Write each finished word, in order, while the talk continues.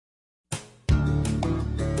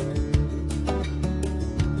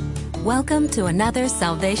Welcome to another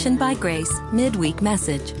Salvation by Grace Midweek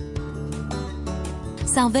message.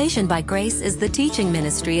 Salvation by Grace is the teaching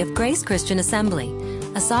ministry of Grace Christian Assembly,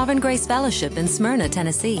 a Sovereign Grace Fellowship in Smyrna,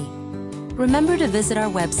 Tennessee. Remember to visit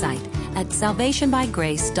our website at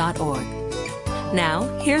salvationbygrace.org.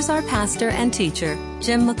 Now, here's our pastor and teacher,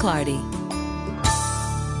 Jim McClarty.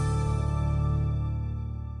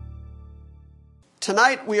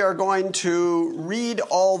 Tonight we are going to read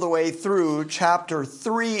all the way through chapter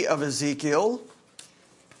 3 of Ezekiel.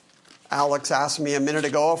 Alex asked me a minute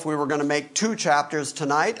ago if we were going to make 2 chapters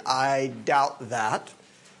tonight. I doubt that,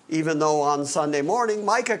 even though on Sunday morning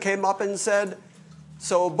Micah came up and said,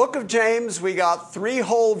 so book of James, we got 3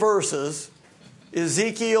 whole verses.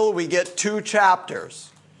 Ezekiel, we get 2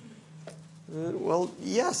 chapters. Well,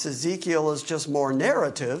 yes, Ezekiel is just more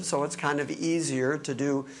narrative, so it's kind of easier to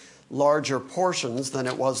do larger portions than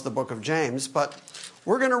it was the book of James. But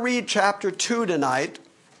we're going to read chapter 2 tonight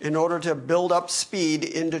in order to build up speed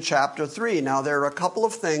into chapter 3. Now, there are a couple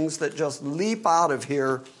of things that just leap out of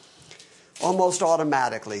here almost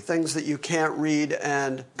automatically, things that you can't read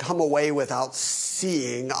and come away without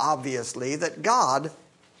seeing, obviously, that God,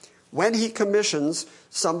 when he commissions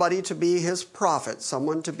somebody to be his prophet,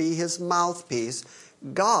 someone to be his mouthpiece,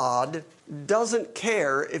 God doesn't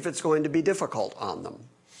care if it's going to be difficult on them.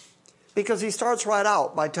 Because he starts right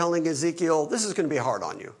out by telling Ezekiel, this is going to be hard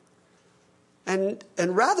on you. And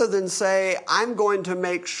rather than say, I'm going to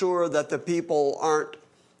make sure that the people aren't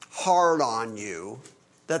hard on you,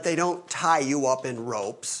 that they don't tie you up in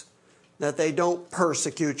ropes, that they don't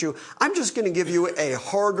persecute you, I'm just going to give you a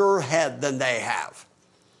harder head than they have.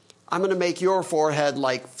 I'm going to make your forehead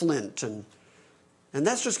like flint, and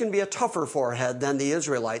that's just going to be a tougher forehead than the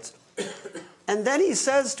Israelites. And then he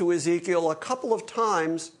says to Ezekiel a couple of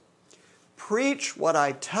times, preach what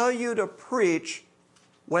I tell you to preach,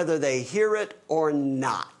 whether they hear it or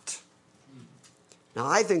not. Now,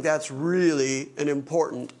 I think that's really an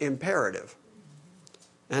important imperative.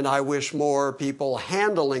 And I wish more people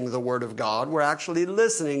handling the Word of God were actually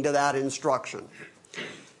listening to that instruction.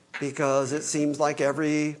 Because it seems like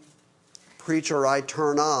every preacher I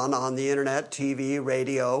turn on the internet, TV,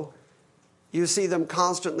 radio, you see them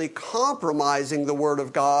constantly compromising the Word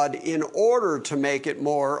of God in order to make it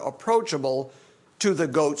more approachable to the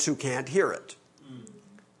goats who can't hear it.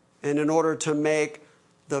 And in order to make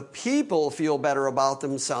the people feel better about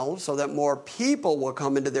themselves so that more people will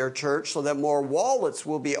come into their church, so that more wallets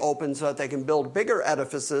will be open so that they can build bigger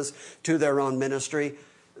edifices to their own ministry,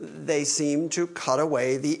 they seem to cut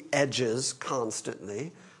away the edges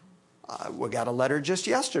constantly. We got a letter just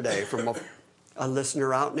yesterday from a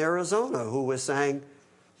listener out in Arizona who was saying,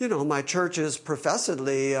 you know, my church is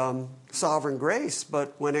professedly sovereign grace,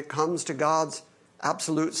 but when it comes to God's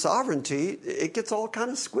absolute sovereignty, it gets all kind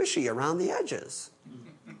of squishy around the edges.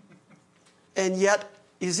 And yet,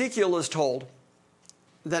 Ezekiel is told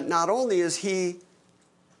that not only is he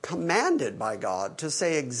commanded by God to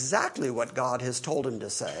say exactly what God has told him to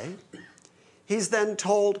say, he's then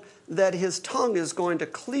told that his tongue is going to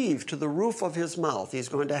cleave to the roof of his mouth. He's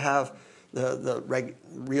going to have the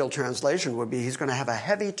real translation would be he's going to have a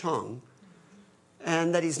heavy tongue,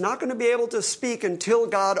 and that he's not going to be able to speak until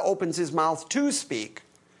God opens his mouth to speak,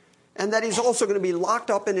 and that he's also going to be locked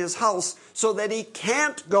up in his house so that he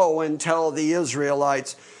can't go and tell the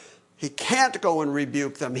Israelites, he can't go and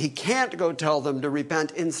rebuke them, he can't go tell them to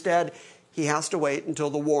repent. Instead, he has to wait until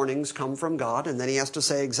the warnings come from God, and then he has to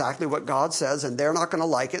say exactly what God says, and they're not going to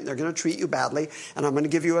like it, and they're going to treat you badly, and I'm going to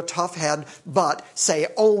give you a tough head, but say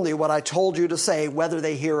only what I told you to say, whether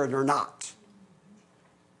they hear it or not.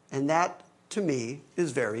 And that, to me,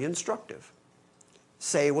 is very instructive.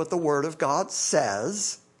 Say what the Word of God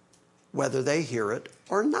says, whether they hear it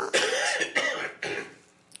or not.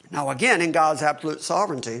 Now, again, in God's absolute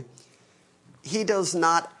sovereignty, he does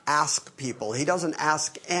not ask people. He doesn't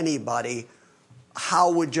ask anybody,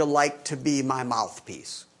 how would you like to be my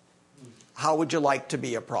mouthpiece? How would you like to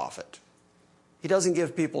be a prophet? He doesn't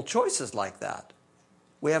give people choices like that.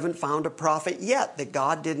 We haven't found a prophet yet that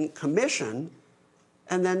God didn't commission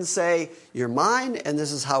and then say, you're mine, and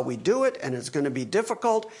this is how we do it, and it's going to be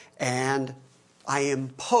difficult, and I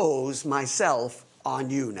impose myself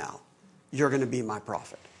on you now. You're going to be my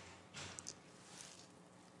prophet.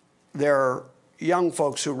 There are young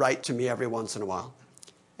folks who write to me every once in a while,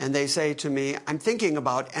 and they say to me, I'm thinking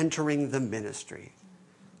about entering the ministry.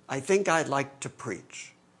 I think I'd like to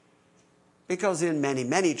preach. Because in many,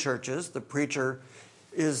 many churches, the preacher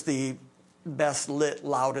is the best lit,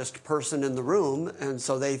 loudest person in the room, and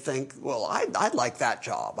so they think, well, I'd like that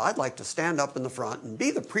job. I'd like to stand up in the front and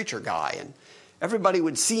be the preacher guy, and everybody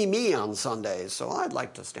would see me on Sundays, so I'd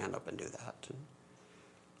like to stand up and do that.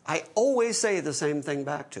 I always say the same thing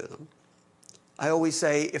back to them. I always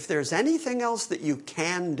say, if there's anything else that you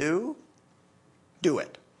can do, do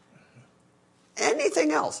it.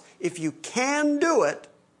 Anything else. If you can do it,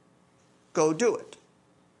 go do it.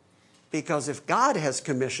 Because if God has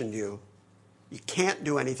commissioned you, you can't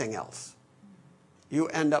do anything else. You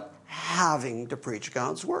end up having to preach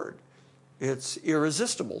God's word. It's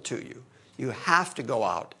irresistible to you. You have to go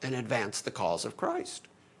out and advance the cause of Christ.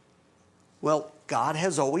 Well, God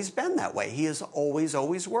has always been that way. He has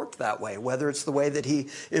always worked that way, whether it's the way that he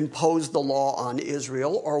imposed the law on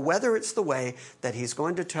Israel or whether it's the way that he's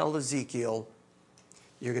going to tell Ezekiel,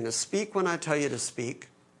 you're going to speak when I tell you to speak,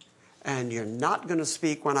 and you're not going to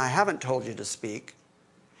speak when I haven't told you to speak,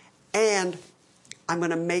 and I'm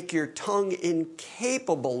going to make your tongue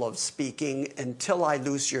incapable of speaking until I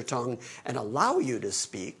loose your tongue and allow you to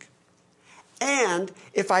speak. And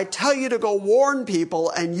if I tell you to go warn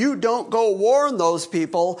people and you don't go warn those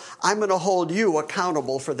people, I'm going to hold you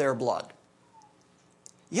accountable for their blood.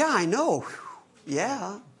 Yeah, I know.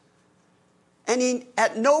 Yeah. And he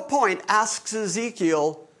at no point asks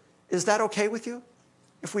Ezekiel, is that okay with you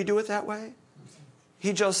if we do it that way?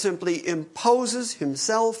 He just simply imposes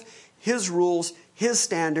himself, his rules, his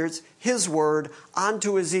standards, his word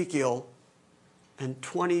onto Ezekiel. And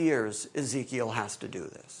 20 years Ezekiel has to do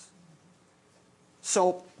this.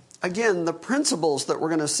 So, again, the principles that we're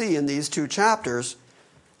going to see in these two chapters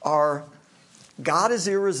are God is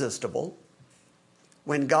irresistible.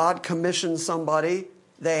 When God commissions somebody,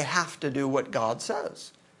 they have to do what God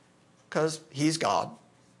says, because he's God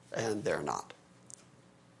and they're not.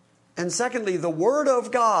 And secondly, the word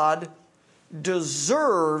of God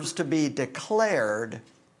deserves to be declared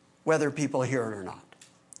whether people hear it or not.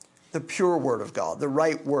 The pure word of God, the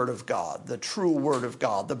right word of God, the true word of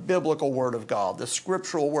God, the biblical word of God, the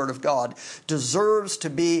scriptural word of God deserves to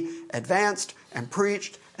be advanced and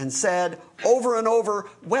preached and said over and over,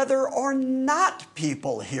 whether or not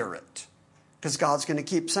people hear it. Because God's going to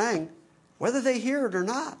keep saying, whether they hear it or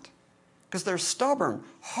not. Because they're stubborn,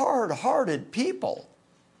 hard-hearted people.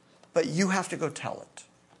 But you have to go tell it.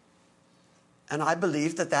 And I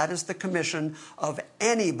believe that that is the commission of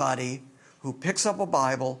anybody who picks up a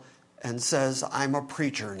Bible and says, I'm a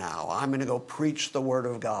preacher now. I'm going to go preach the Word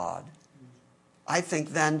of God. I think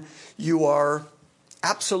then you are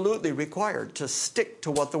absolutely required to stick to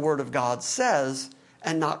what the Word of God says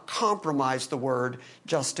and not compromise the Word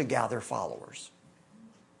just to gather followers.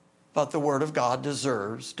 But the Word of God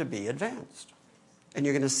deserves to be advanced. And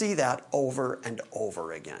you're going to see that over and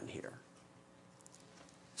over again here.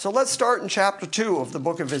 So let's start in chapter 2 of the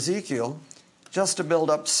book of Ezekiel, just to build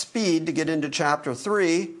up speed to get into chapter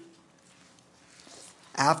 3.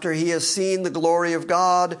 After he has seen the glory of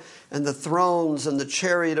God and the thrones and the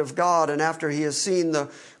chariot of God, and after he has seen the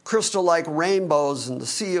crystal-like rainbows and the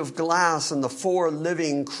sea of glass and the 4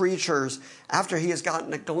 living creatures, after he has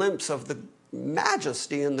gotten a glimpse of the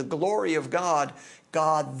majesty and the glory of God,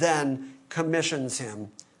 God then commissions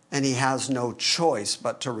him, and he has no choice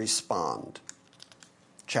but to respond.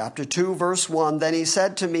 Chapter 2, verse 1, Then he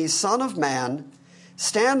said to me, Son of man,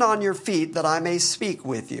 stand on your feet that I may speak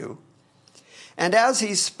with you. And as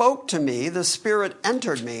he spoke to me, the Spirit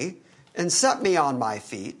entered me and set me on my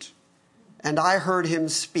feet, and I heard him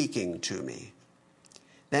speaking to me.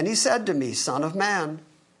 Then he said to me, Son of man,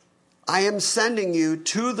 I am sending you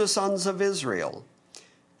to the sons of Israel,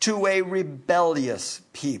 to a rebellious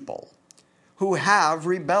people who have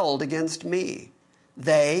rebelled against me.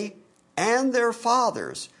 They and their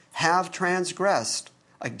fathers have transgressed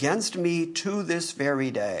against me to this very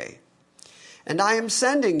day. And I am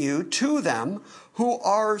sending you to them who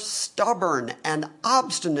are stubborn and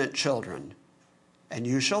obstinate children. And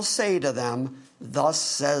you shall say to them, Thus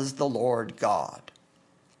says the Lord God.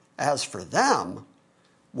 As for them,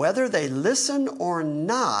 whether they listen or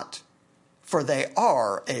not, for they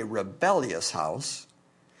are a rebellious house,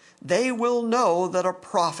 they will know that a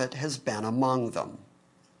prophet has been among them.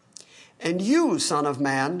 And you, son of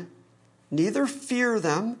man, neither fear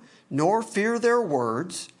them, nor fear their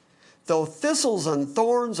words, though thistles and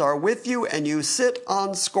thorns are with you, and you sit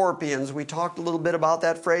on scorpions. We talked a little bit about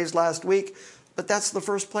that phrase last week, but that's the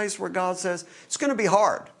first place where God says, it's going to be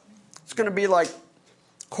hard. It's going to be like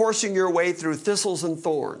coursing your way through thistles and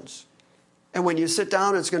thorns. And when you sit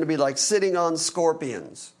down, it's going to be like sitting on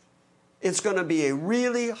scorpions. It's going to be a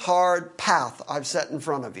really hard path I've set in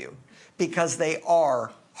front of you, because they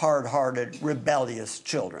are hard-hearted, rebellious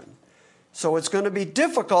children. So it's going to be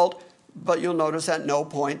difficult, but you'll notice at no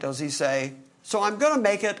point does he say, so I'm going to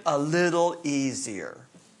make it a little easier.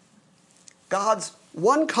 God's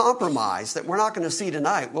one compromise that we're not going to see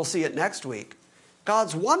tonight, we'll see it next week,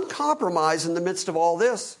 God's one compromise in the midst of all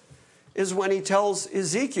this is when he tells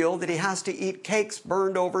Ezekiel that he has to eat cakes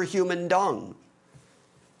burned over human dung.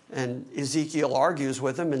 And Ezekiel argues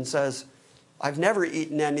with him and says, I've never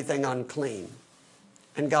eaten anything unclean.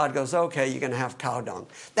 And God goes, okay, you're going to have cow dung.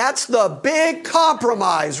 That's the big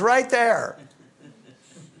compromise right there.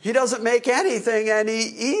 He doesn't make anything any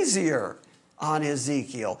easier on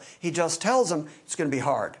Ezekiel. He just tells him it's going to be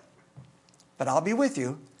hard. But I'll be with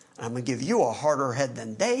you, and I'm going to give you a harder head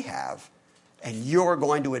than they have, and you're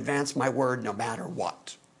going to advance my word no matter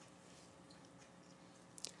what.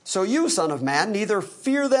 So you, son of man, neither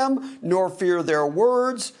fear them nor fear their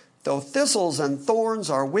words, though thistles and thorns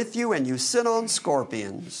are with you and you sit on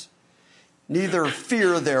scorpions. Neither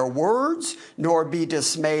fear their words nor be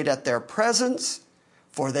dismayed at their presence,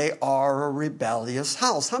 for they are a rebellious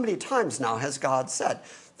house. How many times now has God said,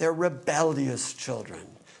 they're rebellious children.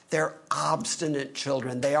 They're obstinate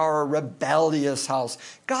children. They are a rebellious house.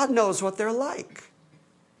 God knows what they're like.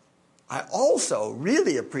 I also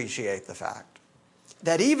really appreciate the fact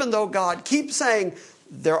that even though God keeps saying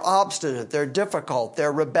they're obstinate, they're difficult,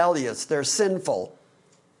 they're rebellious, they're sinful,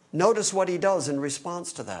 notice what he does in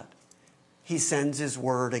response to that. He sends his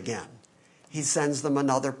word again. He sends them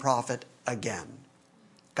another prophet again.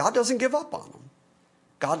 God doesn't give up on them.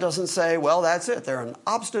 God doesn't say, well, that's it. They're an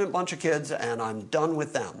obstinate bunch of kids and I'm done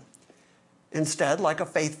with them. Instead, like a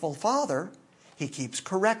faithful father, he keeps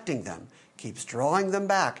correcting them, keeps drawing them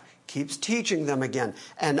back, keeps teaching them again.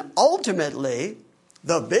 And ultimately,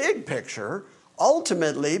 the big picture,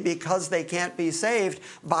 ultimately, because they can't be saved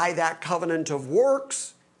by that covenant of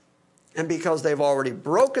works, and because they've already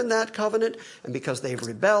broken that covenant, and because they've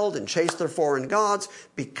rebelled and chased their foreign gods,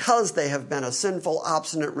 because they have been a sinful,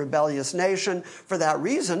 obstinate, rebellious nation, for that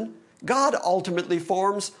reason, God ultimately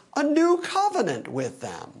forms a new covenant with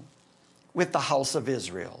them, with the house of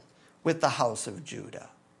Israel, with the house of Judah.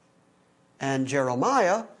 And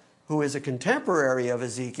Jeremiah, who is a contemporary of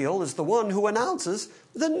Ezekiel, is the one who announces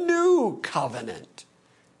the new covenant.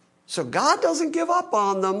 So God doesn't give up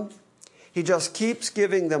on them. He just keeps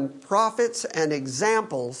giving them prophets and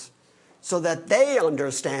examples so that they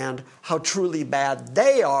understand how truly bad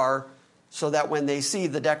they are, so that when they see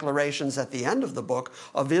the declarations at the end of the book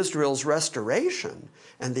of Israel's restoration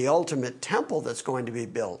and the ultimate temple that's going to be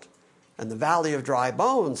built and the valley of dry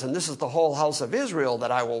bones, and this is the whole house of Israel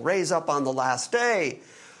that I will raise up on the last day,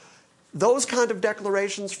 those kind of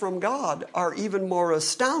declarations from God are even more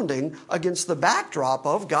astounding against the backdrop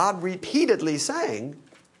of God repeatedly saying,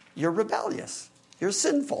 you're rebellious, you're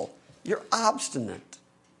sinful, you're obstinate.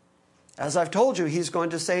 As I've told you, he's going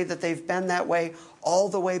to say that they've been that way all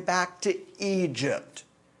the way back to Egypt.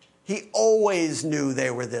 He always knew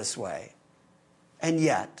they were this way. And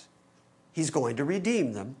yet, he's going to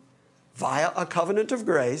redeem them via a covenant of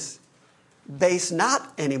grace, based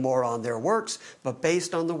not anymore on their works, but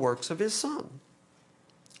based on the works of his Son.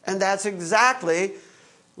 And that's exactly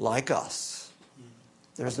like us.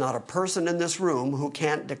 There's not a person in this room who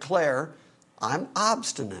can't declare, I'm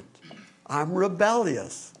obstinate, I'm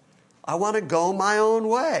rebellious, I want to go my own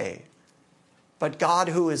way. But God,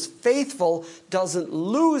 who is faithful, doesn't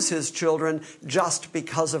lose his children just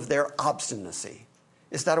because of their obstinacy.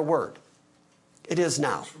 Is that a word? It is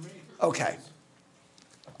now. Okay.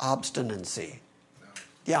 Obstinacy.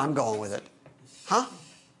 Yeah, I'm going with it. Huh?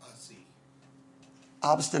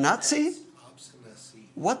 Obstinacy?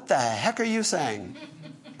 What the heck are you saying?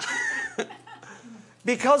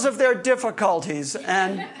 Because of their difficulties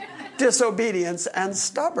and disobedience and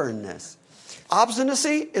stubbornness.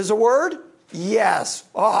 Obstinacy is a word? Yes.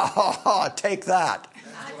 Oh, take that.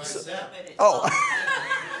 Oh.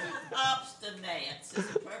 Obstinance is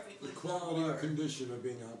perfectly the quality or condition of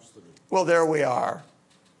being obstinate. Well, there we are.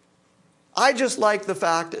 I just like the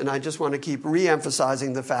fact, and I just want to keep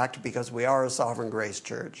re-emphasizing the fact, because we are a sovereign grace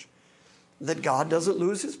church, that God doesn't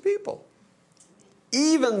lose his people.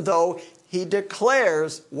 Even though he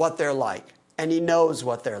declares what they're like, and he knows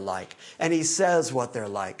what they're like, and he says what they're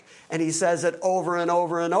like, and he says it over and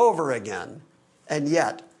over and over again, and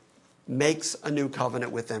yet makes a new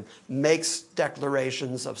covenant with them, makes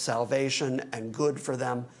declarations of salvation and good for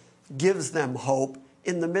them, gives them hope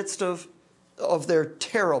in the midst of their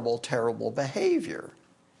terrible, terrible behavior.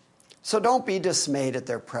 So don't be dismayed at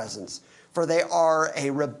their presence, for they are a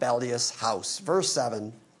rebellious house. Verse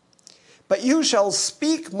 7, but you shall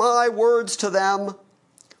speak my words to them,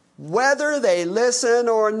 whether they listen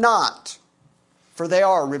or not, for they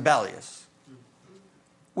are rebellious.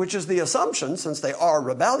 Which is the assumption, since they are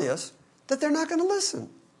rebellious, that they're not going to listen.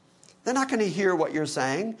 They're not going to hear what you're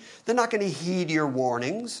saying. They're not going to heed your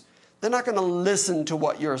warnings. They're not going to listen to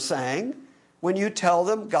what you're saying. when you tell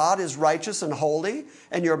them God is righteous and holy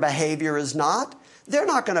and your behavior is not, they're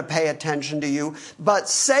not going to pay attention to you. But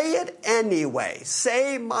say it anyway.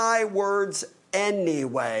 Say my words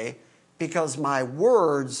anyway, because my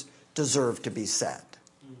words deserve to be said.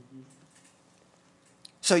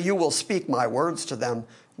 So you will speak my words to them,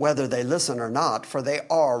 whether they listen or not, for they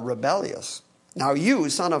are rebellious. Now you,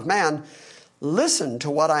 son of man, listen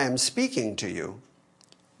to what I am speaking to you.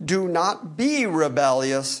 Do not be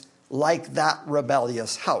rebellious like that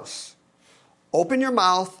rebellious house. Open your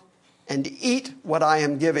mouth and eat what I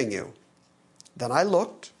am giving you. Then I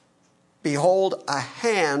looked. Behold, a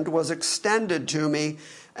hand was extended to me,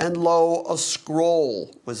 and lo, a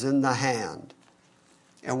scroll was in the hand.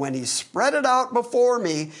 And when he spread it out before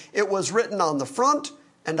me, it was written on the front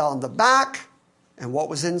and on the back. And what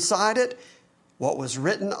was inside it? What was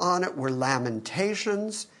written on it were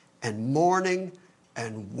lamentations and mourning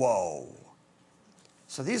and woe.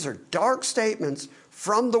 So these are dark statements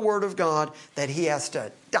from the Word of God that he has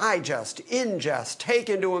to digest, ingest, take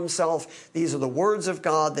into himself. These are the words of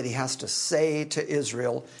God that he has to say to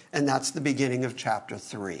Israel, and that's the beginning of chapter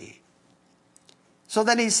 3. So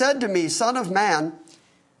then he said to me, Son of man,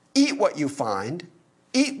 eat what you find,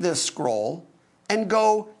 eat this scroll, and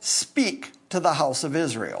go speak to the house of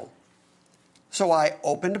Israel. So I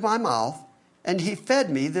opened my mouth, and he fed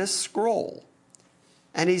me this scroll.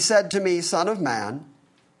 And he said to me, Son of man,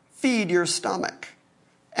 feed your stomach,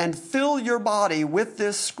 and fill your body with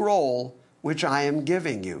this scroll which I am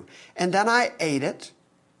giving you. And then I ate it,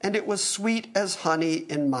 and it was sweet as honey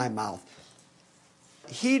in my mouth.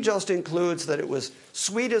 He just includes that it was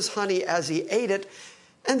sweet as honey as he ate it.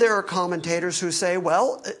 And there are commentators who say,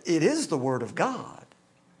 well, it is the Word of God.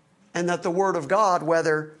 And that the Word of God,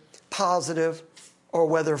 whether positive or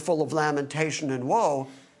whether full of lamentation and woe,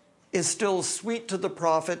 is still sweet to the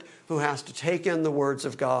prophet who has to take in the words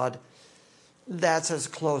of God. That's as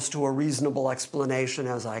close to a reasonable explanation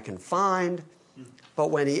as I can find.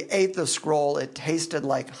 But when he ate the scroll, it tasted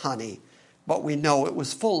like honey. But we know it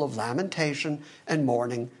was full of lamentation and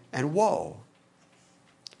mourning and woe.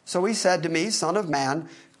 So he said to me, Son of man,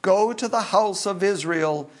 go to the house of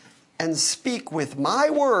Israel and speak with my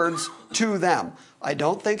words to them. I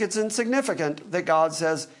don't think it's insignificant that God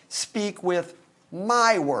says, speak with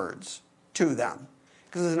my words to them.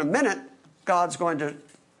 Because in a minute, God's going to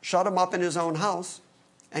shut him up in his own house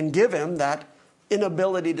and give him that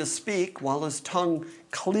inability to speak while his tongue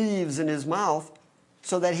cleaves in his mouth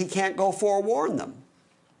so that he can't go forewarn them.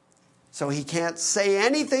 So he can't say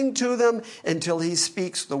anything to them until he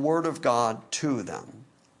speaks the word of God to them.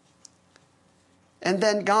 And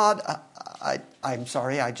then God, I'm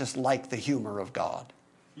sorry, I just like the humor of God.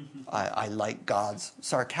 I like God's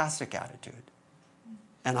sarcastic attitude.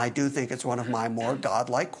 And I do think it's one of my more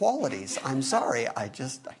godlike qualities. I'm sorry, I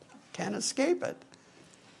can't escape it.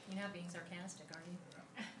 You're not being sarcastic, are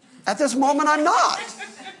you? At this moment, I'm not.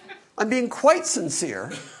 I'm being quite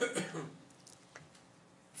sincere.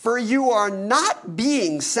 For you are not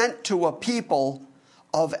being sent to a people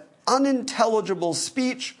of unintelligible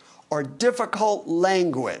speech or difficult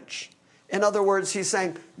language. In other words, he's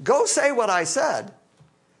saying, go say what I said,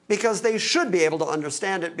 because they should be able to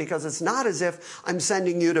understand it, because it's not as if I'm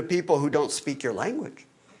sending you to people who don't speak your language.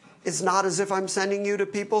 It's not as if I'm sending you to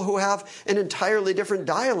people who have an entirely different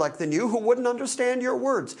dialect than you, who wouldn't understand your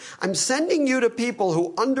words. I'm sending you to people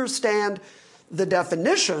who understand the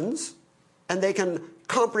definitions, and they can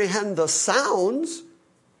comprehend the sounds,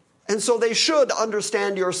 and so they should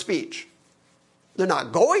understand your speech. They're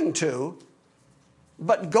not going to,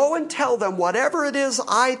 but go and tell them whatever it is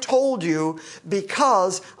I told you,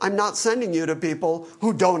 because I'm not sending you to people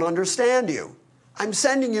who don't understand you. I'm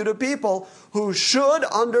sending you to people who should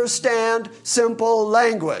understand simple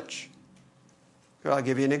language. Here, I'll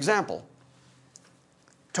give you an example.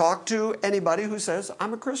 Talk to anybody who says,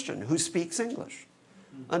 I'm a Christian, who speaks English.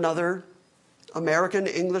 Another American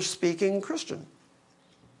English-speaking Christian.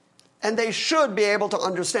 And they should be able to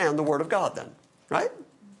understand the Word of God then, right?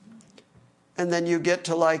 And then you get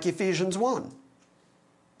to like Ephesians 1.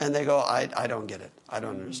 And they go, I don't get it. I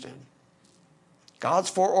don't understand. God's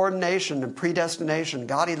foreordination and predestination,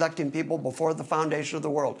 God electing people before the foundation of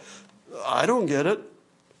the world. I don't get it.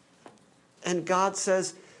 And God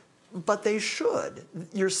says, but they should.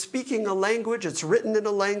 You're speaking a language, it's written in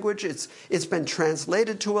a language, it's been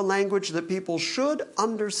translated to a language that people should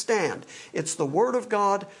understand. It's the Word of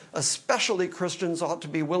God. Especially Christians ought to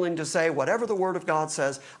be willing to say, whatever the Word of God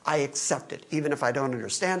says, I accept it. Even if I don't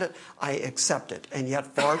understand it, I accept it. And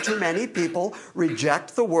yet far too many people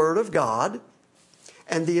reject the Word of God.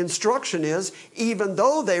 And the instruction is, even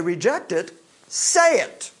though they reject it, say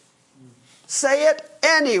it. Say it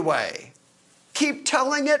anyway. keep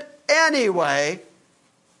telling it anyway,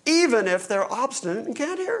 even if they're obstinate and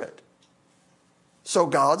can't hear it. So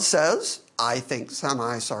God says, I think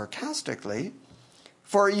semi-sarcastically,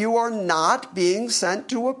 for you are not being sent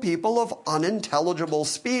to a people of unintelligible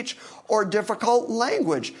speech or difficult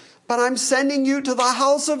language, but I'm sending you to the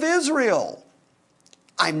house of Israel.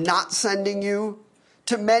 I'm not sending you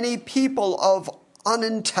to many people of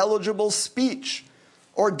unintelligible speech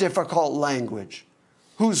or difficult language,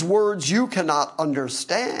 whose words you cannot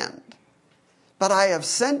understand. But I have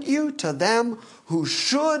sent you to them who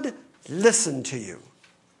should listen to you.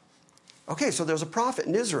 Okay, so there's a prophet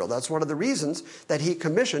in Israel. That's one of the reasons that he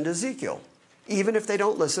commissioned Ezekiel. Even if they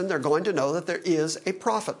don't listen, they're going to know that there is a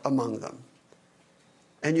prophet among them.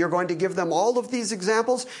 And you're going to give them all of these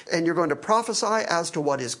examples, and you're going to prophesy as to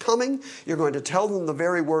what is coming. You're going to tell them the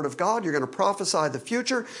very word of God. You're going to prophesy the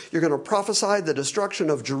future. You're going to prophesy the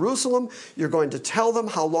destruction of Jerusalem. You're going to tell them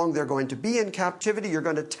how long they're going to be in captivity. You're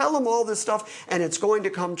going to tell them all this stuff, and it's going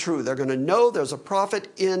to come true. They're going to know there's a prophet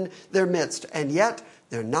in their midst, and yet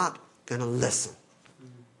they're not going to listen.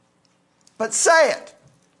 But say it.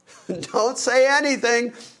 Don't say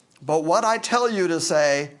anything but what I tell you to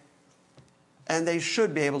say, and they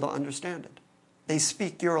should be able to understand it. They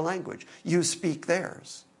speak your language. You speak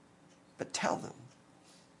theirs. But tell them.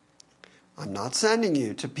 I'm not sending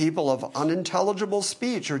you to people of unintelligible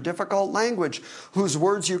speech or difficult language whose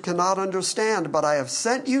words you cannot understand, but I have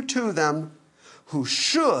sent you to them who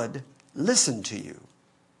should listen to you.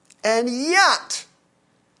 And yet,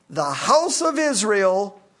 the house of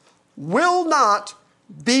Israel will not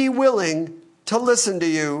be willing to listen to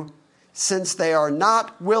you, since they are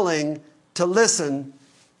not willing to listen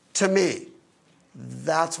to me.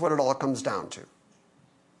 That's what it all comes down to.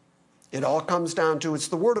 It all comes down to, it's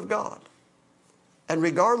the Word of God. And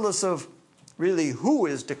regardless of really who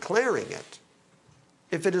is declaring it,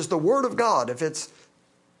 if it is the Word of God, if it's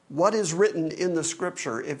what is written in the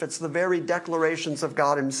Scripture, if it's the very declarations of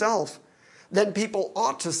God Himself, then people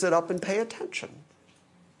ought to sit up and pay attention.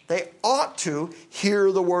 They ought to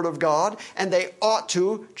hear the Word of God, and they ought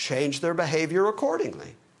to change their behavior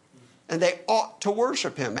accordingly. And they ought to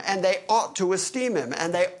worship Him, and they ought to esteem Him,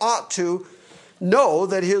 and they ought to know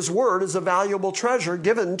that His Word is a valuable treasure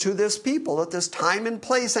given to this people at this time and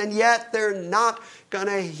place, and yet they're not going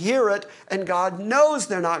to hear it, and God knows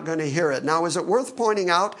they're not going to hear it. Now, is it worth pointing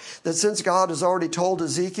out that since God has already told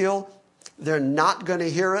Ezekiel they're not going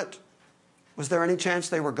to hear it, was there any chance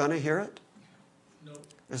they were going to hear it? No.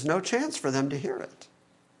 There's no chance for them to hear it.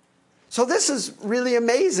 So this is really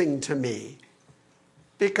amazing to me,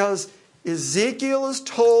 because Ezekiel is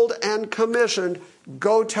told and commissioned,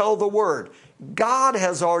 go tell the word. God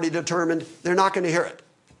has already determined they're not going to hear it.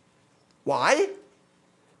 Why?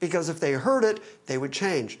 Because if they heard it, they would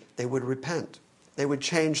change. They would repent. They would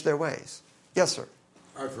change their ways. Yes, sir.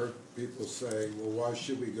 I've heard people say, well, why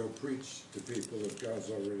should we go preach to people if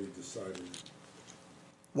God's already decided?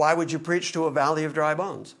 Why would you preach to a valley of dry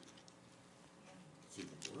bones?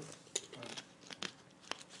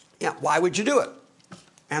 Yeah, why would you do it?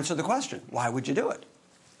 Answer the question. Why would you do it?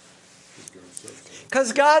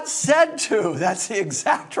 Because God said to. That's the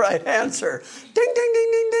exact right answer. Ding, ding,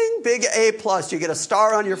 ding, ding, ding. Big A+. You get a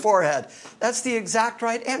star on your forehead. That's the exact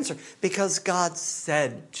right answer. Because God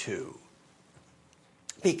said to.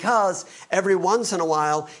 Because every once in a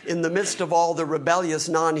while, in the midst of all the rebellious,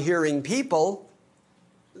 non-hearing people,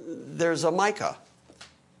 there's a Micah.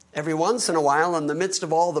 Every once in a while, in the midst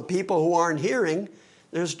of all the people who aren't hearing,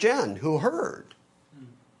 there's Jen who heard.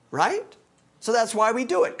 Right? So that's why we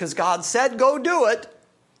do it, because God said, go do it.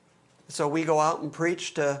 So we go out and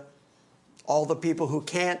preach to all the people who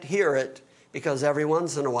can't hear it, because every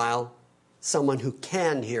once in a while, someone who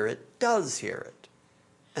can hear it does hear it.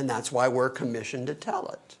 And that's why we're commissioned to tell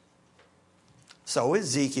it. So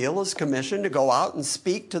Ezekiel is commissioned to go out and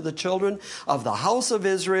speak to the children of the house of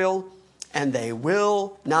Israel, and they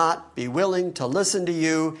will not be willing to listen to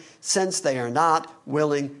you, since they are not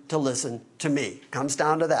willing to listen to me. It comes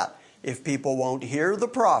down to that. If people won't hear the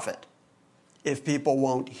prophet, if people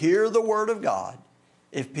won't hear the word of God,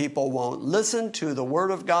 if people won't listen to the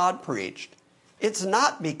word of God preached, it's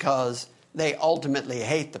not because they ultimately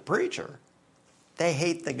hate the preacher. They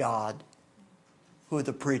hate the God who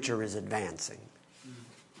the preacher is advancing.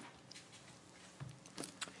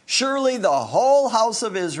 Surely the whole house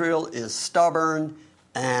of Israel is stubborn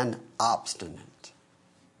and obstinate.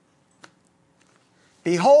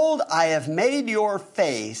 Behold, I have made your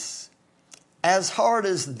face as hard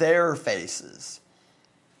as their faces,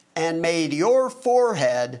 and made your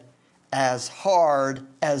forehead as hard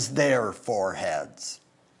as their foreheads.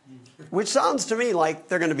 Which sounds to me like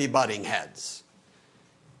they're going to be butting heads.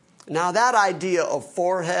 Now, that idea of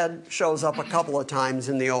forehead shows up a couple of times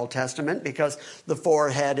in the Old Testament because the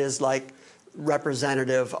forehead is like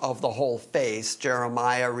representative of the whole face.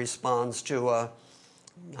 Jeremiah responds to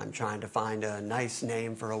I'm trying to find a nice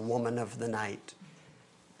name for a woman of the night.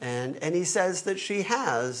 And he says that she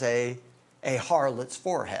has a harlot's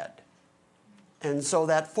forehead. And so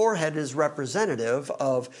that forehead is representative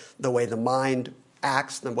of the way the mind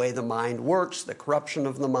acts, the way the mind works, the corruption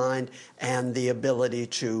of the mind, and the ability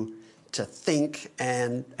to think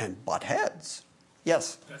and butt heads.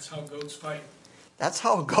 Yes? That's how goats fight. That's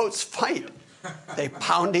how goats fight. They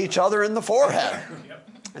pound each other in the forehead. Yep.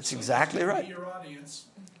 That's exactly right. Your audience.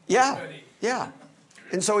 Yeah, Ready. yeah.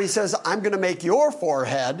 And so he says, I'm going to make your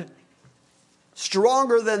forehead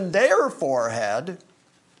stronger than their forehead.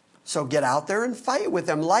 So get out there and fight with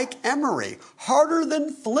them like emery. Harder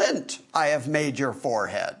than flint I have made your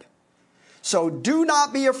forehead. So do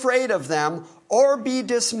not be afraid of them or be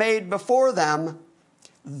dismayed before them,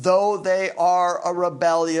 though they are a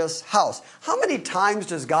rebellious house. How many times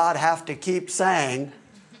does God have to keep saying,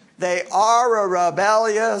 they are a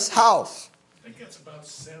rebellious house? I think it's about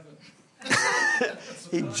 7.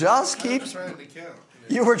 He just keeps...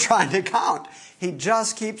 You were trying to count. He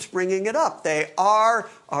just keeps bringing it up. They are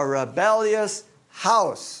a rebellious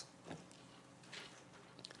house.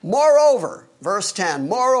 Moreover, verse 10,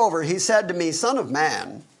 moreover, he said to me, Son of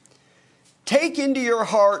man, take into your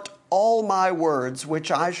heart all my words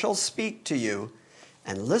which I shall speak to you,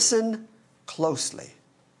 and listen closely.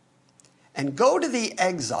 And go to the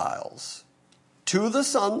exiles, to the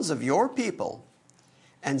sons of your people,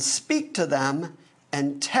 and speak to them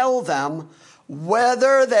and tell them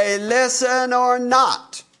whether they listen or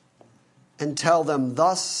not. And tell them,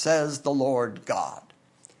 thus says the Lord God.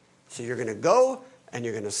 So you're going to go and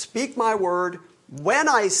you're going to speak my word. When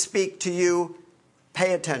I speak to you,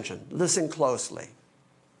 pay attention. Listen closely.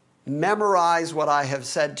 Memorize what I have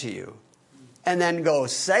said to you. And then go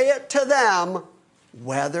say it to them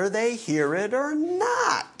whether they hear it or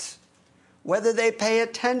not. Whether they pay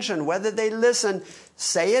attention, whether they listen,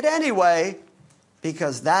 say it anyway,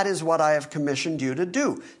 because that is what I have commissioned you to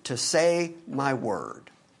do, to say my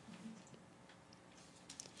word.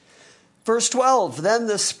 Verse 12, then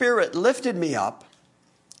the Spirit lifted me up,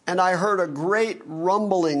 and I heard a great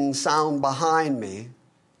rumbling sound behind me.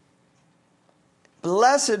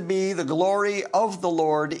 Blessed be the glory of the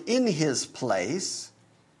Lord in his place.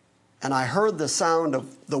 And I heard the sound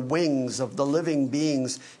of the wings of the living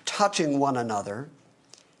beings touching one another.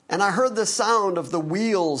 And I heard the sound of the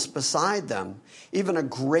wheels beside them, even a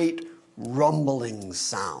great rumbling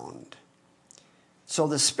sound. So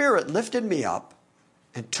the Spirit lifted me up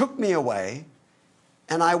and took me away,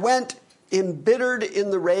 and I went embittered in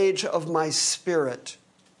the rage of my spirit,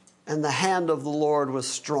 and the hand of the Lord was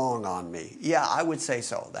strong on me. Yeah, I would say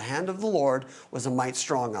so. The hand of the Lord was a mite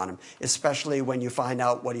strong on him, especially when you find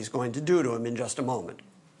out what he's going to do to him in just a moment.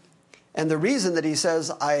 And the reason that he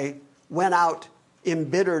says, I went out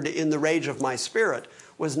embittered in the rage of my spirit,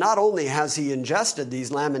 was not only has he ingested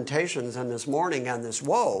these lamentations and this mourning and this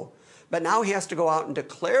woe, but now he has to go out and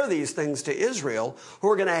declare these things to Israel, who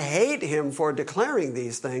are going to hate him for declaring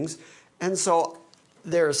these things. And so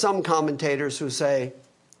there are some commentators who say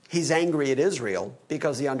he's angry at Israel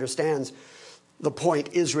because he understands the point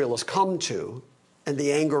Israel has come to and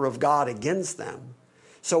the anger of God against them.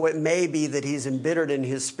 So it may be that he's embittered in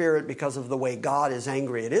his spirit because of the way God is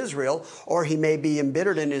angry at Israel, or he may be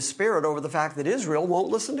embittered in his spirit over the fact that Israel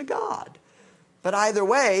won't listen to God. But either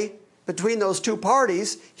way, between those two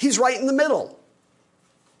parties, he's right in the middle.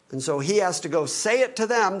 And so he has to go say it to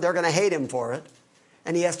them. They're going to hate him for it.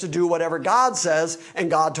 And he has to do whatever God says,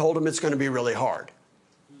 and God told him it's going to be really hard.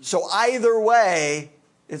 So either way,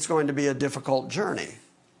 it's going to be a difficult journey.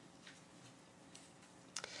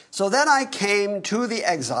 So then I came to the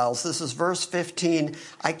exiles. This is verse 15.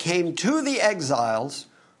 I came to the exiles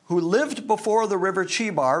who lived before the river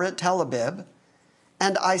Chebar at Tel Aviv,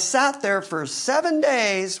 and I sat there for 7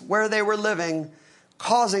 days where they were living,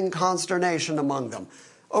 causing consternation among them.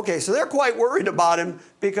 Okay, so they're quite worried about him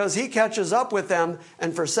because he catches up with them,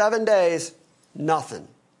 and for 7 days, nothing.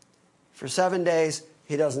 For 7 days,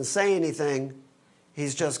 he doesn't say anything.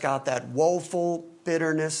 He's just got that woeful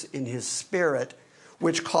bitterness in his spirit,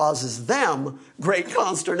 which causes them great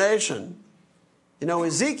consternation. You know,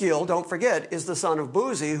 Ezekiel, don't forget, is the son of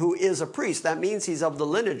Buzi, who is a priest. That means he's of the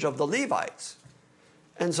lineage of the Levites.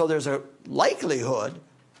 And so there's a likelihood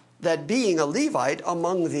that being a Levite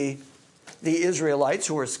among the Israelites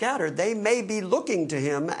who are scattered, they may be looking to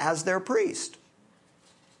him as their priest.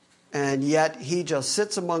 And yet he just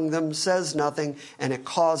sits among them, says nothing, and it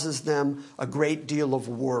causes them a great deal of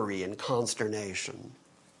worry and consternation.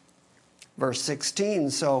 Verse 16,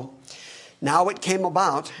 so now it came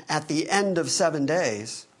about at the end of 7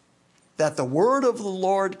 days that the word of the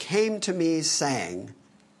Lord came to me, saying,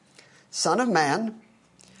 Son of man,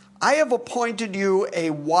 I have appointed you a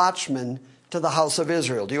watchman to the house of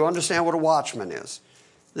Israel. Do you understand what a watchman is?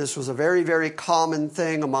 This was a very, very common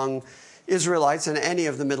thing among Israelites in any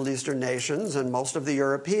of the Middle Eastern nations and most of the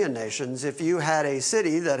European nations. If you had a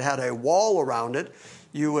city that had a wall around it,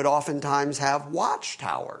 you would oftentimes have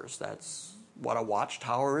watchtowers. That's what a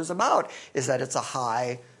watchtower is about, is that it's a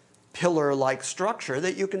high pillar-like structure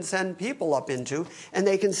that you can send people up into, and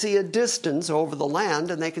they can see a distance over the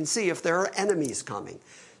land, and they can see if there are enemies coming.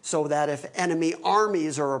 So that if enemy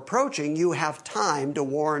armies are approaching, you have time to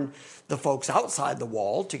warn the folks outside the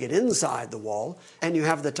wall to get inside the wall, and you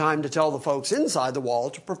have the time to tell the folks inside the wall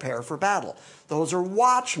to prepare for battle. Those are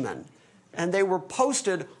watchmen, and they were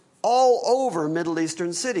posted all over Middle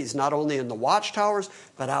Eastern cities, not only in the watchtowers,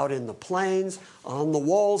 but out in the plains, on the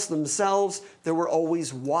walls themselves. There were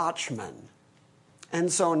always watchmen.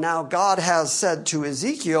 And so now God has said to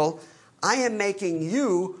Ezekiel, I am making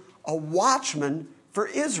you a watchman for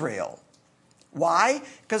Israel. Why?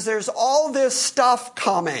 Because there's all this stuff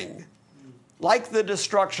coming, like the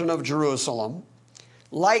destruction of Jerusalem,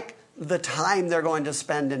 like the time they're going to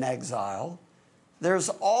spend in exile. There's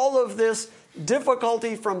all of this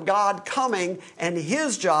difficulty from God coming, and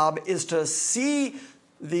his job is to see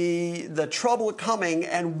the trouble coming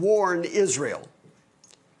and warn Israel.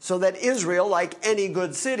 So that Israel, like any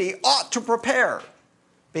good city, ought to prepare.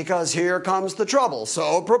 Because here comes the trouble.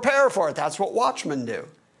 So prepare for it. That's what watchmen do.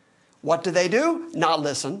 What do? Not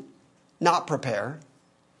listen, not prepare.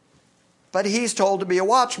 But he's told to be a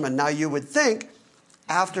watchman. Now you would think,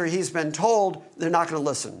 after he's been told, they're not going to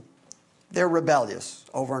listen. They're rebellious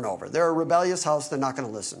over and over. They're a rebellious house. They're not going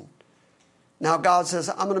to listen. Now God says,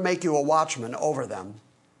 I'm going to make you a watchman over them.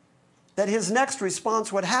 That his next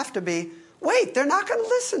response would have to be, wait, they're not going to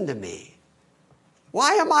listen to me.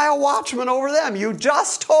 Why am I a watchman over them? You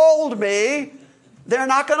just told me they're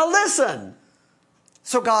not going to listen.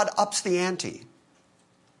 So God ups the ante.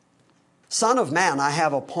 Son of man, I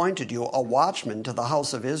have appointed you a watchman to the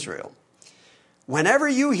house of Israel. Whenever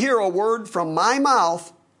you hear a word from my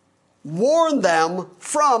mouth, warn them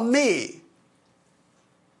from me.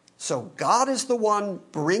 So God is the one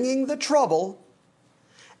bringing the trouble,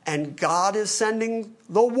 and God is sending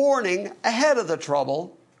the warning ahead of the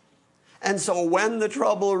trouble. And so when the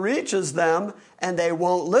trouble reaches them and they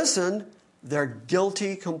won't listen, they're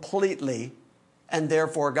guilty completely, and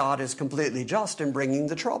therefore God is completely just in bringing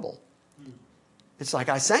the trouble. It's like,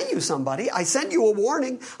 I sent you somebody. I sent you a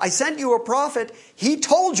warning. I sent you a prophet. He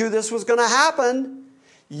told you this was going to happen.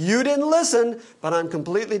 You didn't listen, but I'm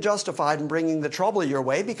completely justified in bringing the trouble your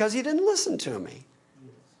way because you didn't listen to me.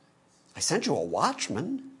 I sent you a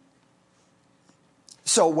watchman.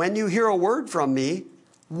 So when you hear a word from me,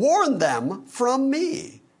 warn them from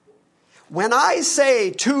me. When I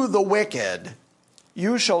say to the wicked,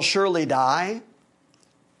 you shall surely die,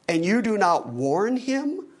 and you do not warn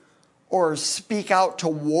him or speak out to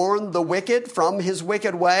warn the wicked from his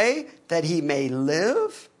wicked way, that he may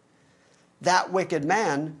live, that wicked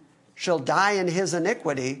man shall die in his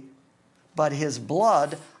iniquity, but his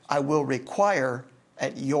blood I will require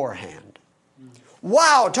at your hand.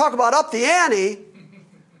 Wow, talk about up the ante.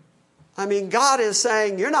 I mean, God is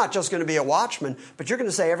saying, you're not just going to be a watchman, but you're going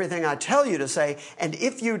to say everything I tell you to say. And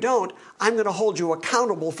if you don't, I'm going to hold you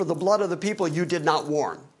accountable for the blood of the people you did not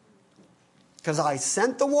warn. Because I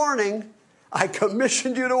sent the warning, I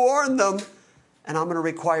commissioned you to warn them, and I'm going to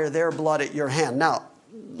require their blood at your hand. Now,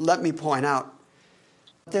 let me point out,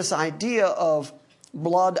 this idea of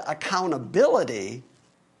blood accountability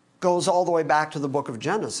goes all the way back to the book of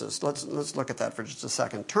Genesis. Let's look at that for just a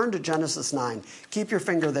second. Turn to Genesis 9. Keep your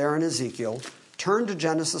finger there in Ezekiel. Turn to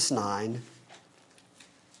Genesis 9.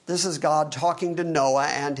 This is God talking to Noah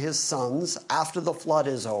and his sons after the flood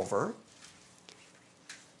is over.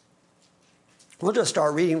 We'll just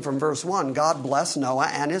start reading from verse 1. God blessed Noah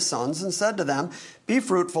and his sons and said to them, be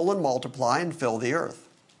fruitful and multiply and fill the earth.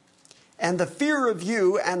 And the fear of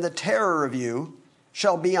you and the terror of you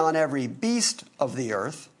shall be on every beast of the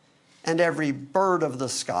earth, and every bird of the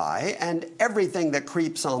sky, and everything that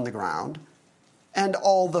creeps on the ground, and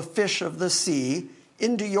all the fish of the sea,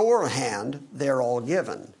 into your hand they're all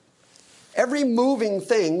given. Every moving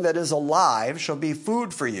thing that is alive shall be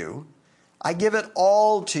food for you. I give it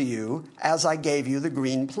all to you as I gave you the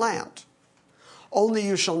green plant. Only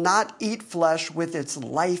you shall not eat flesh with its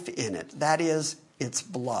life in it, that is, its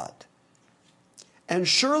blood. And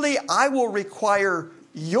surely I will require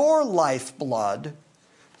your lifeblood.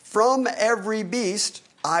 From every beast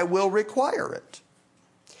I will require it.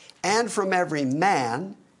 And from every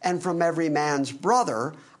man and from every man's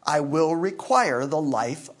brother I will require the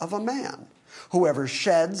life of a man. Whoever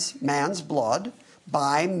sheds man's blood,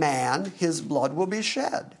 by man his blood will be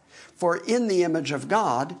shed. For in the image of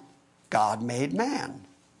God, God made man.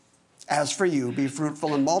 As for you, be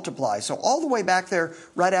fruitful and multiply. So all the way back there,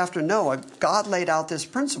 right after Noah, God laid out this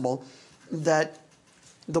principle that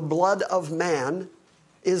the blood of man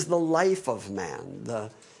is the life of man.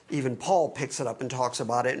 Even Paul picks it up and talks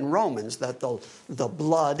about it in Romans, that the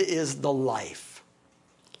blood is the life.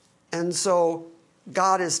 And so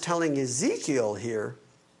God is telling Ezekiel here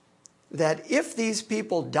that if these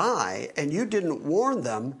people die and you didn't warn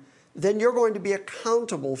them, then you're going to be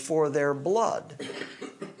accountable for their blood.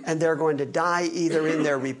 And they're going to die either in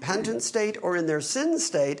their repentant state or in their sin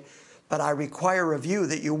state, but I require of you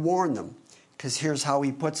that you warn them. Because here's how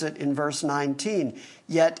he puts it in verse 19.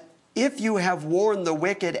 Yet if you have warned the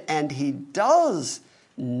wicked and he does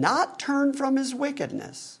not turn from his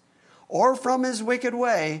wickedness or from his wicked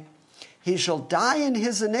way, he shall die in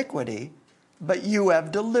his iniquity, but you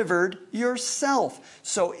have delivered yourself.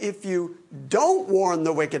 So if you don't warn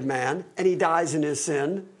the wicked man and he dies in his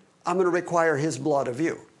sin, I'm going to require his blood of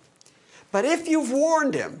you. But if you've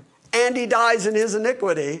warned him and he dies in his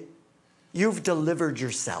iniquity, you've delivered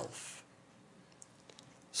yourself.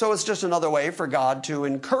 So it's just another way for God to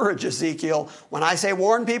encourage Ezekiel. When I say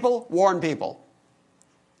warn people, warn people.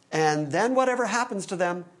 And then whatever happens to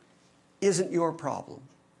them isn't your problem.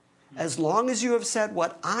 As long as you have said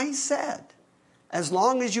what I said, as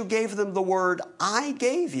long as you gave them the word I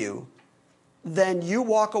gave you, then you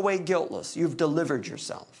walk away guiltless. You've delivered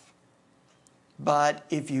yourself. But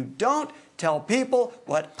if you don't tell people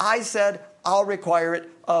what I said, I'll require it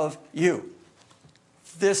of you.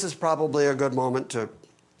 This is probably a good moment to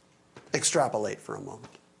extrapolate for a moment.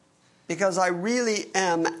 Because I really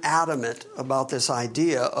am adamant about this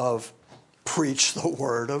idea of preach the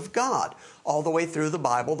Word of God. All the way through the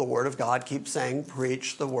Bible, the Word of God keeps saying,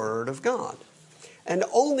 preach the Word of God. And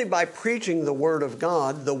only by preaching the Word of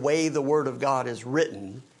God, the way the Word of God is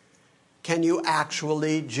written, can you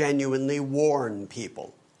actually genuinely warn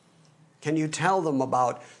people. Can you tell them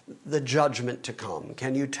about the judgment to come?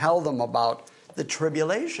 Can you tell them about the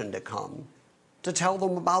tribulation to come? To tell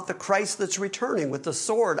them about the Christ that's returning with the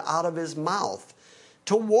sword out of his mouth?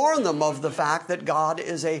 To warn them of the fact that God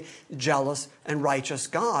is a jealous and righteous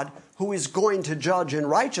God who is going to judge in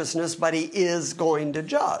righteousness, but he is going to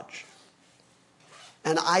judge.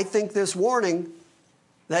 And I think this warning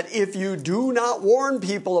that if you do not warn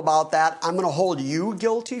people about that, I'm going to hold you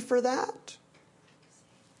guilty for that.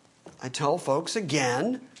 I tell folks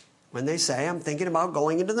again, when they say, I'm thinking about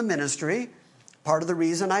going into the ministry, part of the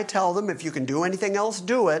reason I tell them, if you can do anything else,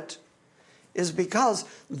 do it, is because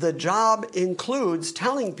the job includes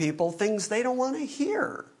telling people things they don't want to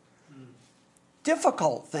hear.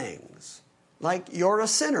 Difficult things. Like you're a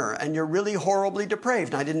sinner and you're really horribly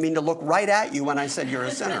depraved. And I didn't mean to look right at you when I said you're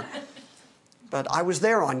a sinner. But I was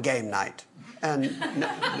there on game night. And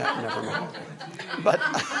never mind. But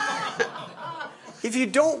if you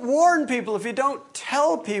don't warn people, if you don't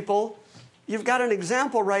tell people, you've got an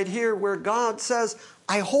example right here where God says,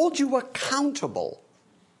 I hold you accountable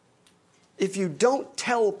if you don't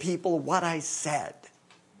tell people what I said.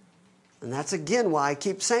 And that's again why I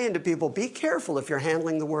keep saying to people, be careful if you're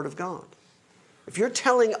handling the Word of God. If you're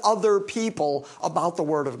telling other people about the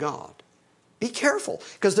Word of God, be careful,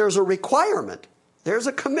 because there's a requirement. There's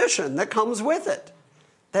a commission that comes with it.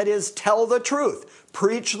 That is, tell the truth.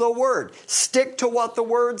 Preach the Word. Stick to what the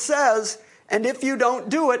Word says. And if you don't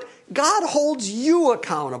do it, God holds you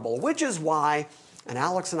accountable, which is why, and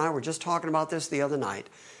Alex and I were just talking about this the other night,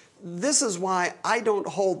 this is why I don't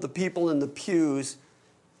hold the people in the pews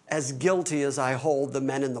as guilty as I hold the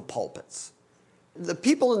men in the pulpits. The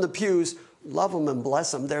people in the pews, love them and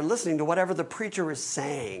bless them, they're listening to whatever the preacher is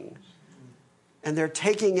saying. And they're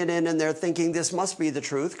taking it in and they're thinking this must be the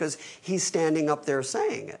truth because he's standing up there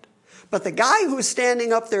saying it. But the guy who's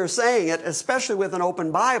standing up there saying it, especially with an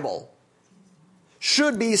open Bible,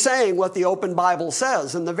 should be saying what the open Bible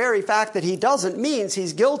says. And the very fact that he doesn't means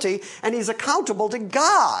he's guilty and he's accountable to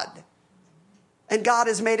God. And God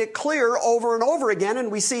has made it clear over and over again,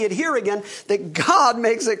 and we see it here again, that God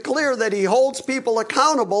makes it clear that he holds people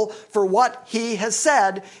accountable for what he has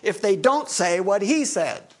said if they don't say what he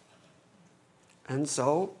said. And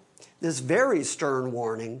so, this very stern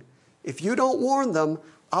warning, if you don't warn them,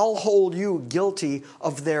 I'll hold you guilty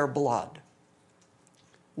of their blood.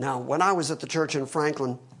 Now, when I was at the church in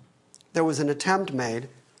Franklin, there was an attempt made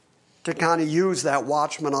to kind of use that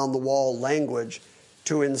watchman on the wall language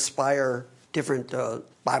to inspire different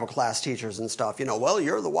Bible class teachers and stuff. You know, well,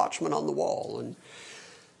 you're the watchman on the wall.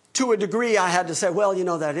 to a degree, I had to say, well,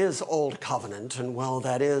 that is old covenant, and well,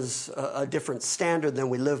 that is a different standard than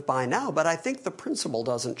we live by now. But I think the principle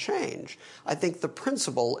doesn't change. I think the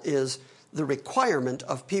principle is the requirement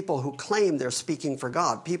of people who claim they're speaking for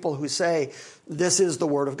God, people who say, this is the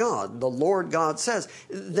word of God, the Lord God says,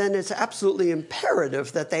 then it's absolutely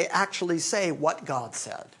imperative that they actually say what God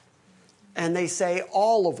said. And they say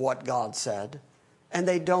all of what God said, and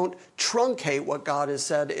they don't truncate what God has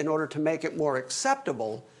said in order to make it more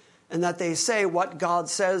acceptable, and that they say what God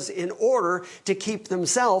says in order to keep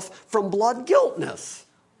themselves from blood guiltness.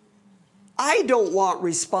 I don't want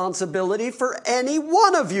responsibility for any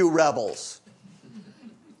one of you rebels.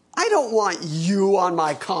 I don't want you on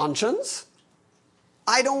my conscience.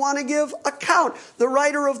 I don't want to give account. The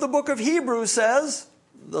writer of the book of Hebrews says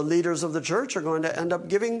the leaders of the church are going to end up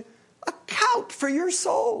giving account for your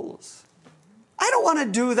souls. I don't want to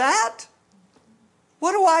do that.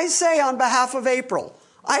 What do I say on behalf of April?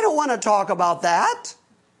 I don't want to talk about that.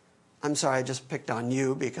 I'm sorry, I just picked on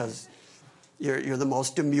you because you're the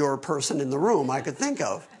most demure person in the room I could think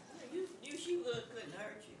of. She would, couldn't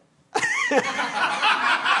hurt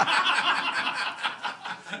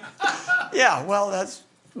you. Yeah, well, that's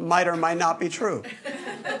might or might not be true.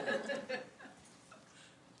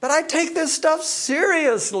 But I take this stuff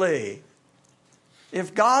seriously.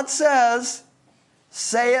 If God says,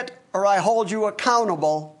 say it or I hold you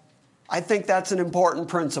accountable, I think that's an important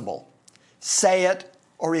principle. Say it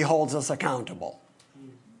or he holds us accountable.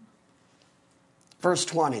 Verse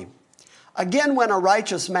 20. Again, when a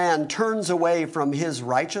righteous man turns away from his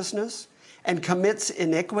righteousness and commits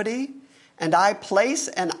iniquity, and I place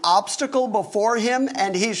an obstacle before him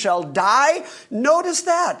and he shall die. Notice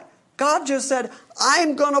that. God just said,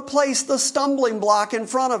 I'm going to place the stumbling block in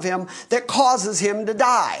front of him that causes him to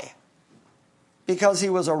die. Because he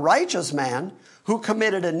was a righteous man who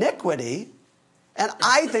committed iniquity. And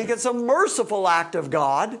I think it's a merciful act of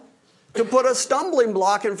God to put a stumbling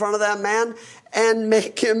block in front of that man and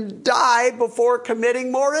make him die before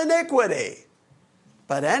committing more iniquity.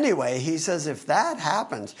 But anyway, he says, if that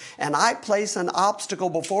happens, and I place an obstacle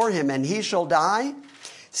before him and he shall die,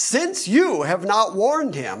 since you have not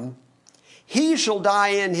warned him, he shall die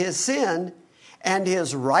in his sin, and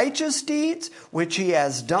his righteous deeds, which he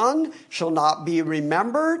has done, shall not be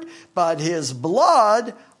remembered, but his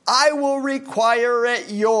blood I will require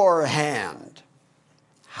at your hand.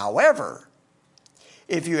 However,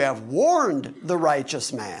 if you have warned the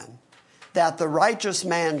righteous man that the righteous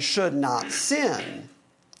man should not sin,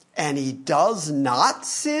 and he does not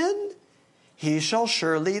sin, he shall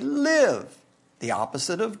surely live. The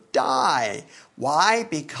opposite of die. Why?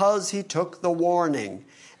 Because he took the warning,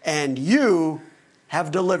 and you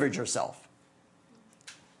have delivered yourself.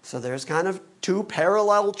 So there's kind of two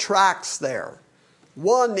parallel tracks there.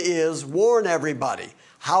 One is warn everybody.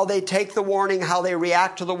 How they take the warning, how they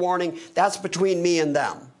react to the warning, that's between me and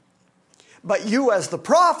them. But you as the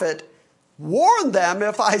prophet, warn them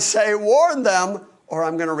if I say warn them, or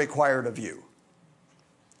I'm going to require it of you.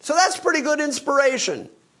 So that's pretty good inspiration.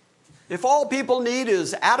 If all people need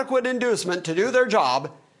is adequate inducement to do their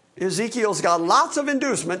job, Ezekiel's got lots of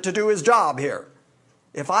inducement to do his job here.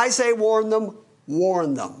 If I say warn them,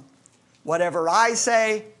 warn them. Whatever I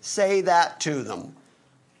say that to them.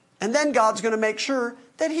 And then God's going to make sure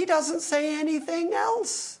that he doesn't say anything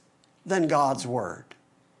else than God's word.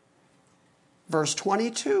 Verse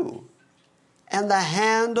 22. And the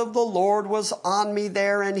hand of the Lord was on me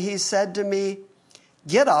there, and he said to me,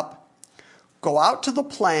 get up, go out to the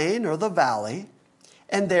plain or the valley,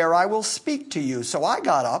 and there I will speak to you. So I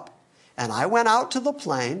got up, and I went out to the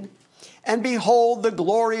plain, and behold, the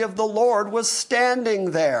glory of the Lord was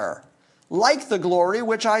standing there, like the glory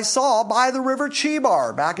which I saw by the river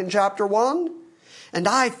Chebar, back in chapter 1. And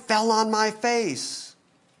I fell on my face,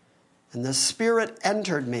 and the Spirit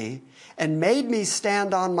entered me and made me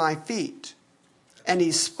stand on my feet. And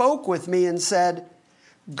he spoke with me and said,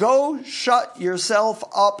 go shut yourself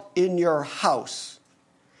up in your house.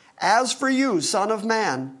 As for you, son of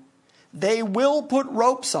man, they will put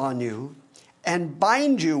ropes on you and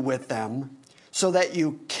bind you with them so that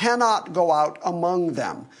you cannot go out among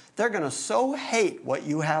them. They're going to so hate what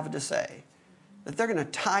you have to say that they're going to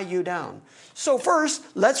tie you down. So first,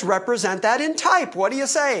 let's represent that in type. What do you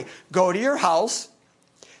say? Go to your house,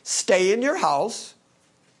 stay in your house,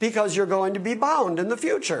 because you're going to be bound in the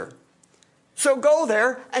future. So go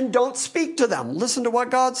there and don't speak to them. Listen to what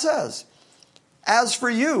God says. As for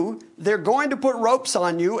you, they're going to put ropes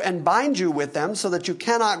on you and bind you with them so that you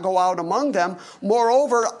cannot go out among them.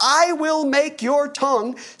 Moreover, I will make your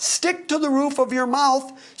tongue stick to the roof of your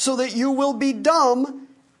mouth so that you will be dumb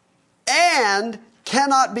and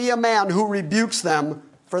cannot be a man who rebukes them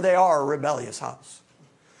for they are a rebellious house.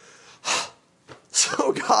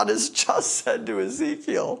 So God has just said to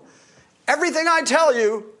Ezekiel, everything I tell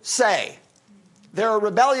you, say. They're a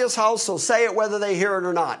rebellious house, so say it whether they hear it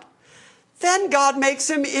or not. Then God makes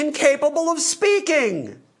him incapable of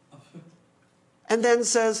speaking. And then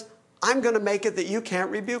says, I'm going to make it that you can't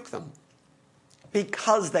rebuke them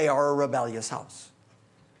because they are a rebellious house.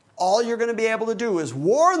 All you're going to be able to do is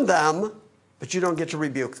warn them, but you don't get to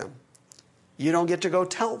rebuke them. You don't get to go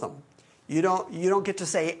tell them. You don't get to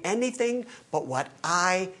say anything but what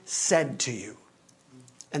I said to you.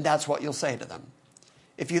 And that's what you'll say to them.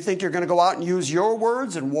 If you think you're going to go out and use your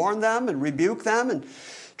words and warn them and rebuke them and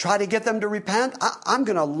try to get them to repent, I'm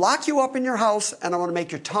going to lock you up in your house and I'm going to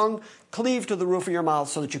make your tongue cleave to the roof of your mouth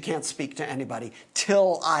so that you can't speak to anybody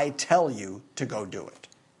till I tell you to go do it.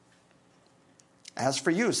 As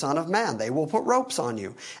for you, son of man, they will put ropes on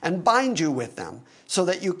you and bind you with them so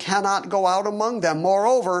that you cannot go out among them.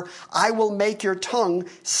 Moreover, I will make your tongue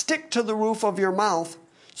stick to the roof of your mouth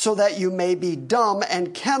so that you may be dumb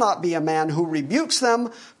and cannot be a man who rebukes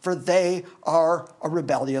them, for they are a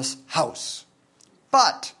rebellious house.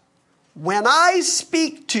 But when I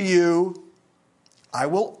speak to you, I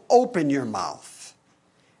will open your mouth,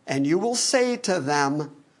 and you will say to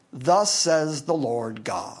them, thus says the Lord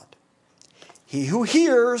God. He who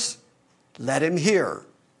hears, let him hear.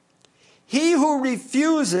 He who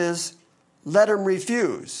refuses, let him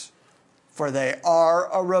refuse, for they are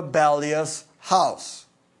a rebellious house.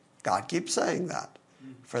 God keeps saying that,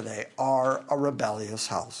 for they are a rebellious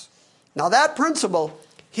house. Now that principle,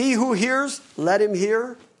 he who hears, let him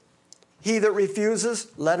hear. He that refuses,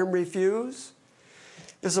 let him refuse,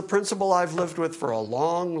 is a principle I've lived with for a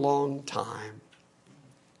long, long time.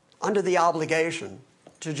 Under the obligation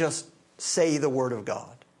to just say the Word of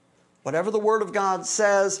God. Whatever the Word of God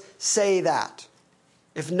says, say that.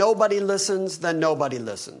 If nobody listens, then nobody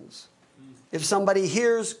listens. If somebody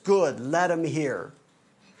hears, good, let them hear.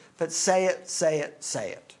 But say it, say it,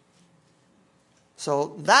 say it.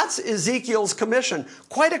 So that's Ezekiel's commission.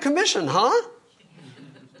 Quite a commission, huh?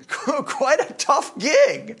 Quite a tough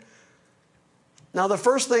gig. Now the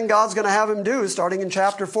first thing God's going to have him do, starting in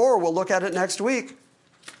chapter 4, we'll look at it next week,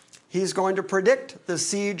 he's going to predict the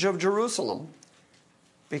siege of Jerusalem.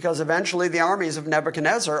 Because eventually the armies of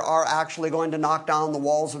Nebuchadnezzar are actually going to knock down the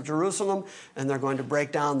walls of Jerusalem, and they're going to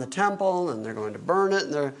break down the temple, and they're going to burn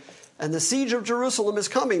it, and the siege of Jerusalem is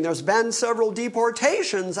coming. There's been several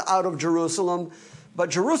deportations out of Jerusalem, but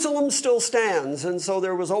Jerusalem still stands, and so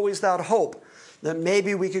there was always that hope that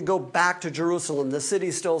maybe we could go back to Jerusalem. The city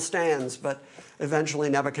still stands, but eventually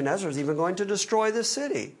Nebuchadnezzar is even going to destroy the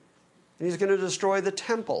city, and he's going to destroy the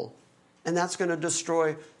temple, and that's going to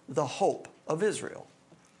destroy the hope of Israel.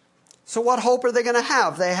 So what hope are they going to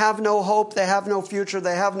have? They have no hope, they have no future,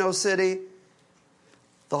 they have no city.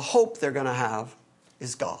 The hope they're going to have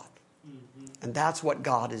is God. And that's what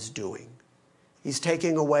God is doing. He's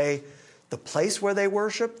taking away the place where they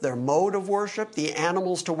worship, their mode of worship, the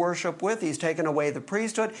animals to worship with. He's taken away the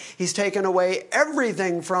priesthood. He's taken away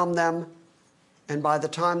everything from them. And by the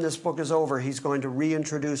time this book is over, he's going to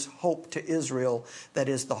reintroduce hope to Israel, that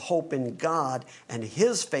is the hope in God and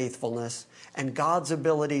his faithfulness and God's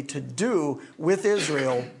ability to do with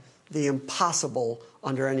Israel the impossible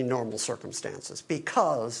under any normal circumstances,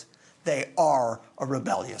 because they are a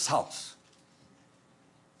rebellious house.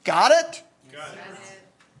 Got it? Got it.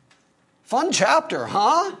 Fun chapter,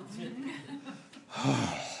 huh?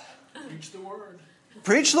 Preach the word.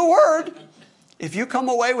 Preach the word. If you come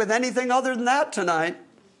away with anything other than that tonight,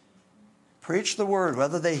 preach the word,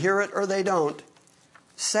 whether they hear it or they don't.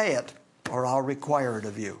 Say it, or I'll require it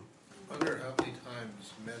of you. I wonder how many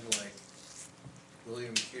times men like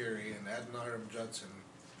William Carey and Adoniram Judson,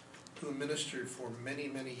 who ministered for many,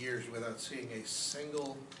 many years without seeing a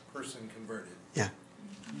single person converted, Yeah.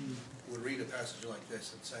 would read a passage like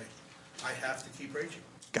this and say, I have to keep preaching.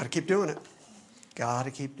 Got to keep doing it. Got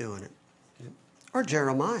to keep doing it. Or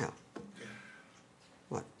Jeremiah. Yeah.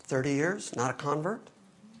 What, 30 years? Not a convert?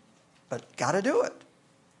 But got to do it.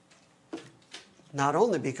 Not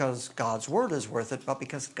only because God's word is worth it, but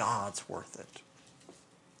because God's worth it.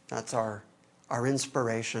 That's our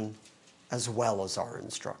inspiration as well as our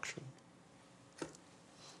instruction.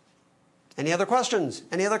 Any other questions?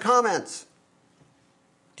 Any other comments?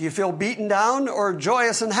 Do you feel beaten down or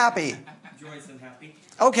joyous and happy? Joyous and happy.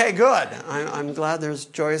 Okay, good. I'm glad there's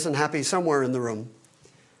joyous and happy somewhere in the room.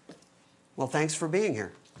 Well, thanks for being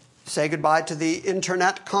here. Say goodbye to the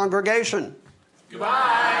internet congregation.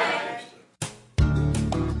 Goodbye.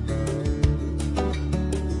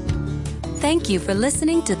 Thank you for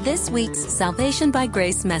listening to this week's Salvation by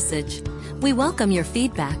Grace message. We welcome your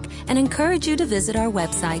feedback and encourage you to visit our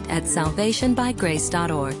website at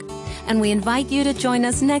salvationbygrace.org. And we invite you to join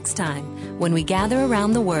us next time when we gather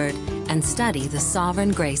around the Word and study the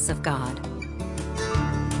sovereign grace of God.